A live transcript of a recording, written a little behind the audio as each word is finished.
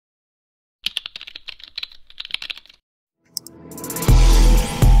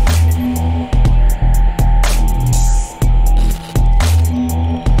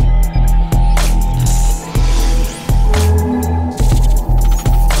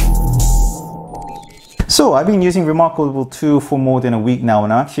So I've been using reMarkable 2 for more than a week now,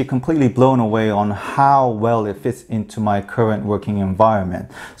 and I'm actually completely blown away on how well it fits into my current working environment.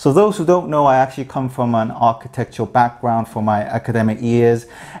 So those who don't know, I actually come from an architectural background for my academic years,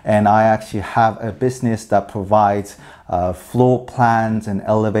 and I actually have a business that provides floor plans and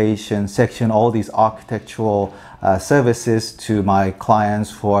elevation section, all these architectural services to my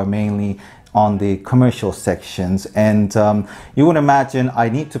clients who are mainly on the commercial sections. And you would imagine I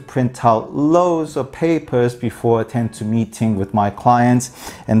need to print out loads of papers before I attend to meeting with my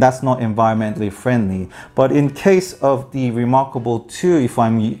clients, and that's not environmentally friendly. But in case of the reMarkable 2, if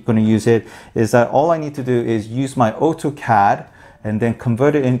I'm going to use it, is that all I need to do is use my AutoCAD and then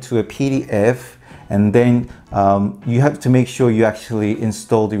convert it into a PDF. And then you have to make sure you actually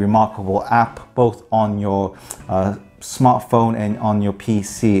install the reMarkable app both on your smartphone and on your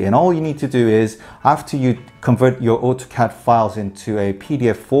PC. And all you need to do is, after you convert your AutoCAD files into a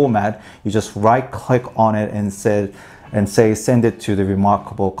PDF format, you just right click on it and say send it to the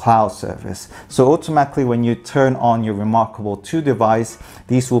reMarkable cloud service. So automatically when you turn on your reMarkable 2 device,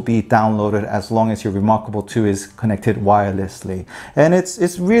 these will be downloaded as long as your reMarkable 2 is connected wirelessly. And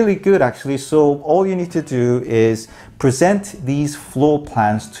it's really good actually. So all you need to do is present these floor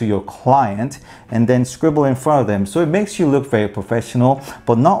plans to your client and then scribble in front of them. So it makes you look very professional,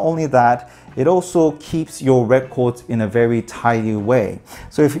 but not only that, it also keeps your records in a very tidy way.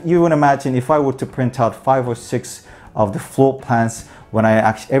 So if you would imagine, if I were to print out 5 or 6 of the floor plans when I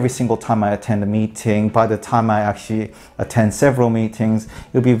actually, every single time I attend a meeting, by the time I actually attend several meetings,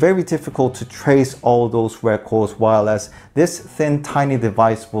 it'll be very difficult to trace all those records, while as this thin tiny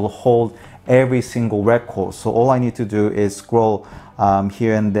device will hold every single record. So all I need to do is scroll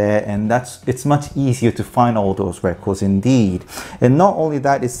here and there, and it's much easier to find all those records indeed. And not only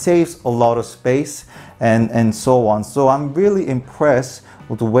that, it saves a lot of space and so on. So I'm really impressed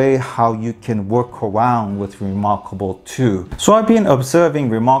with the way how you can work around with reMarkable 2. So I've been observing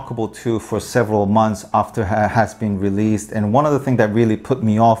reMarkable 2 for several months after it has been released, and one of the things that really put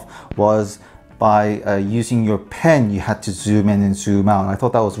me off was by using your pen, you had to zoom in and zoom out. I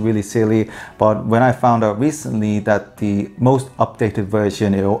thought that was really silly, but when I found out recently that the most updated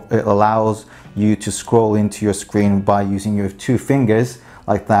version, it allows you to scroll into your screen by using your 2 fingers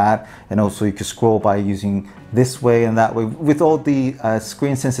like that, and also you can scroll by using this way and that way. With all the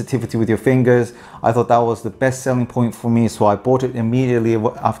screen sensitivity with your fingers, I thought that was the best selling point for me, so I bought it immediately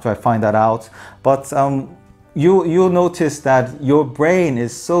after I find that out. But you'll notice that your brain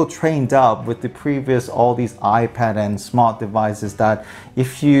is so trained up with the previous all these iPad and smart devices that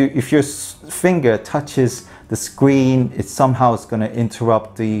if your finger touches the screen, it's going to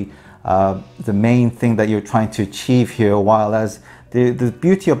interrupt the main thing that you're trying to achieve here. While as the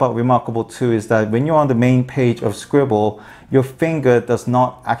beauty about reMarkable 2 is that when you're on the main page of Scribble, your finger does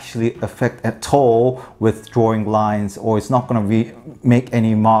not actually affect at all with drawing lines, or it's not going to make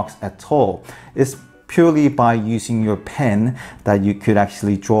any marks at all. It's purely by using your pen that you could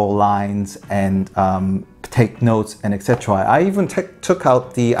actually draw lines and take notes and etc. I even took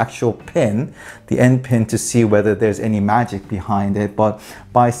out the actual pen, the end pin, to see whether there's any magic behind it, but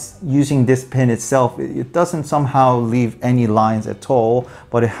by using this pen itself, it doesn't somehow leave any lines at all,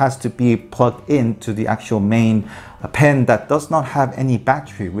 but it has to be plugged into the actual main pen that does not have any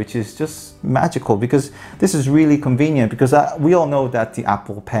battery, which is just magical, because this is really convenient, because we all know that the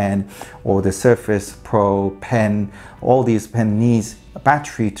Apple Pen or the Surface Pro pen, all these pen needs a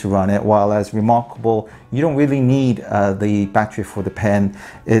battery to run it, while as reMarkable, you don't really need the battery for the pen.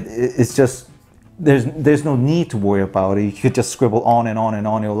 It's just there's no need to worry about it. You could just scribble on and on and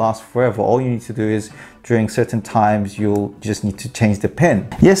on. It'll last forever. All you need to do is during certain times you'll just need to change the pen.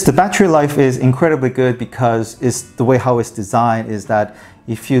 Yes, the battery life is incredibly good, because it's the way how it's designed is that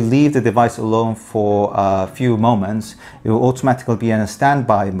if you leave the device alone for a few moments, it will automatically be in a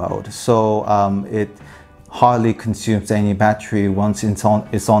standby mode. So it hardly consumes any battery once it's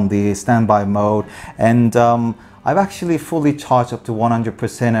on the standby mode. And I've actually fully charged up to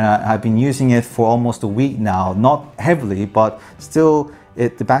 100%, and I've been using it for almost a week now. Not heavily, but still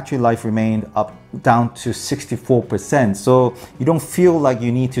the battery life remained down to 64%. So you don't feel like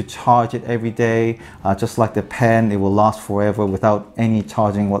you need to charge it every day. Just like the pen, it will last forever without any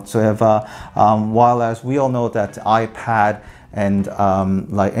charging whatsoever. While as we all know that the iPad and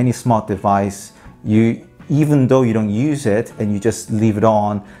like any smart device, even though you don't use it and you just leave it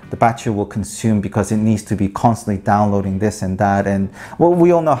on, the battery will consume because it needs to be constantly downloading this and that. And well,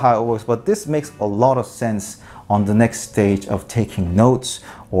 we all know how it works, but this makes a lot of sense on the next stage of taking notes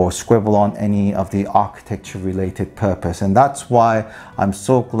or scribble on any of the architecture related purpose. And that's why I'm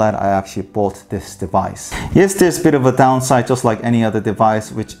so glad I actually bought this device. Yes, there's a bit of a downside, just like any other device,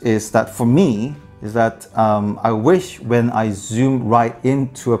 which is that for me, is that I wish when I zoom right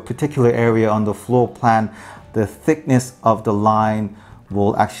into a particular area on the floor plan, the thickness of the line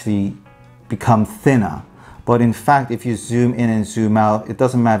will actually become thinner. But in fact, if you zoom in and zoom out, it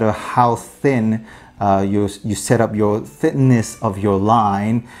doesn't matter how thin you set up your thickness of your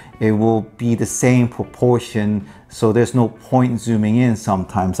line, it will be the same proportion, so there's no point zooming in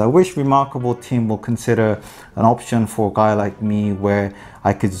sometimes. I wish reMarkable team will consider an option for a guy like me where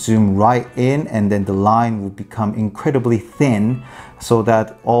I could zoom right in and then the line will become incredibly thin so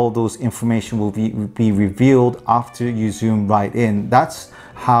that all those information will be revealed after you zoom right in. That's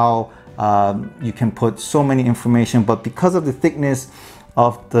how you can put so many information, but because of the thickness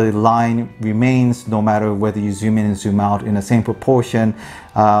of the line remains no matter whether you zoom in and zoom out in the same proportion,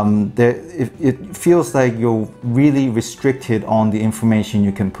 it feels like you're really restricted on the information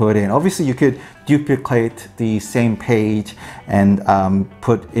you can put in. Obviously you could duplicate the same page and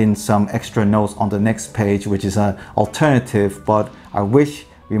put in some extra notes on the next page, which is an alternative, but I wish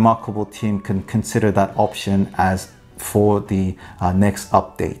reMarkable team can consider that option as for the next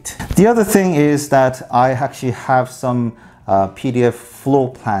update. The other thing is that I actually have some PDF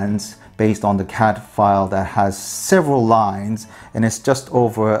floor plans based on the CAD file that has several lines, and it's just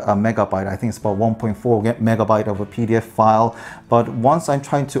over a megabyte. I think it's about 1.4 megabyte of a PDF file. But once I'm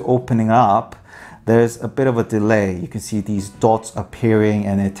trying to open it up, there's a bit of a delay. You can see these dots appearing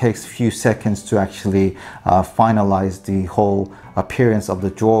and it takes a few seconds to actually finalize the whole appearance of the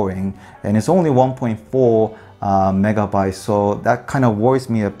drawing. And it's only 1.4 megabytes, so that kind of worries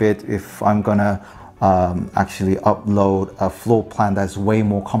me a bit if I'm gonna actually upload a floor plan that's way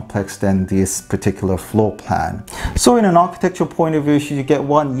more complex than this particular floor plan. So in an architectural point of view, should you get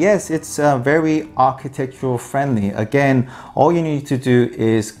one? Yes, it's very architectural friendly. Again, all you need to do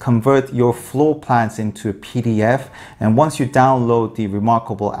is convert your floor plans into a PDF, and once you download the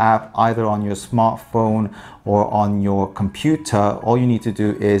reMarkable app either on your smartphone or on your computer, all you need to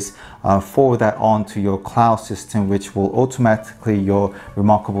do is forward that on to your cloud system, which will automatically, your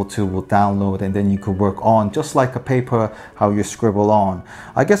reMarkable tool will download, and then you could work on just like a paper, how you scribble on.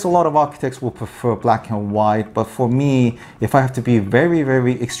 I guess a lot of architects will prefer black and white, but for me, if I have to be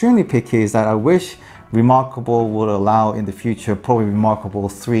very extremely picky, is that I wish reMarkable would allow in the future, probably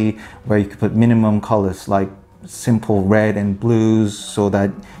reMarkable 3, where you could put minimum colors like simple red and blues so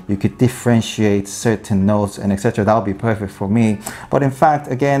that you could differentiate certain notes and etc. That would be perfect for me. But in fact,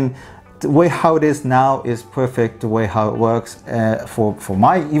 again, the way how it is now is perfect, the way how it works for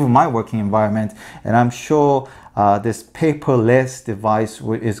even my working environment. And I'm sure this paperless device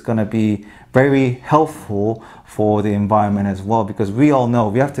is going to be very helpful for the environment as well, because we all know,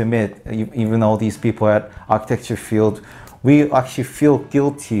 we have to admit, even though these people at architecture field, we actually feel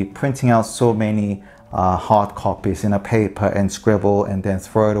guilty printing out so many hard copies in a paper and scribble and then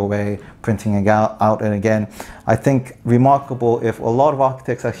throw it away, printing it out and again. I think reMarkable, if a lot of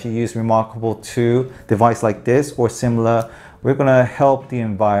architects actually use reMarkable 2 device like this or similar, we're going to help the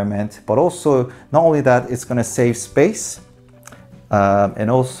environment. But also, not only that, it's going to save space,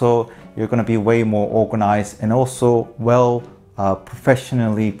 and also you're going to be way more organized and also well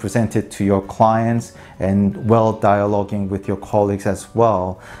professionally presented to your clients and well dialoguing with your colleagues as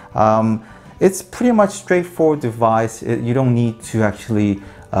well. It's pretty much straightforward device. You don't need to actually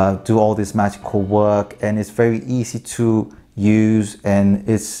do all this magical work, and it's very easy to use, and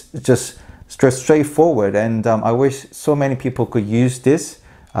it's just straightforward. And I wish so many people could use this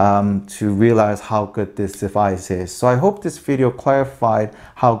to realize how good this device is. So I hope this video clarified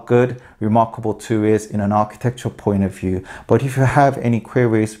how good reMarkable 2 is in an architectural point of view. But if you have any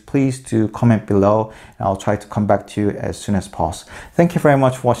queries, please do comment below and I'll try to come back to you as soon as possible. Thank you very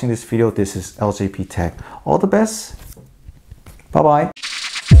much for watching this video. This is LJP Tech. All the best. Bye bye.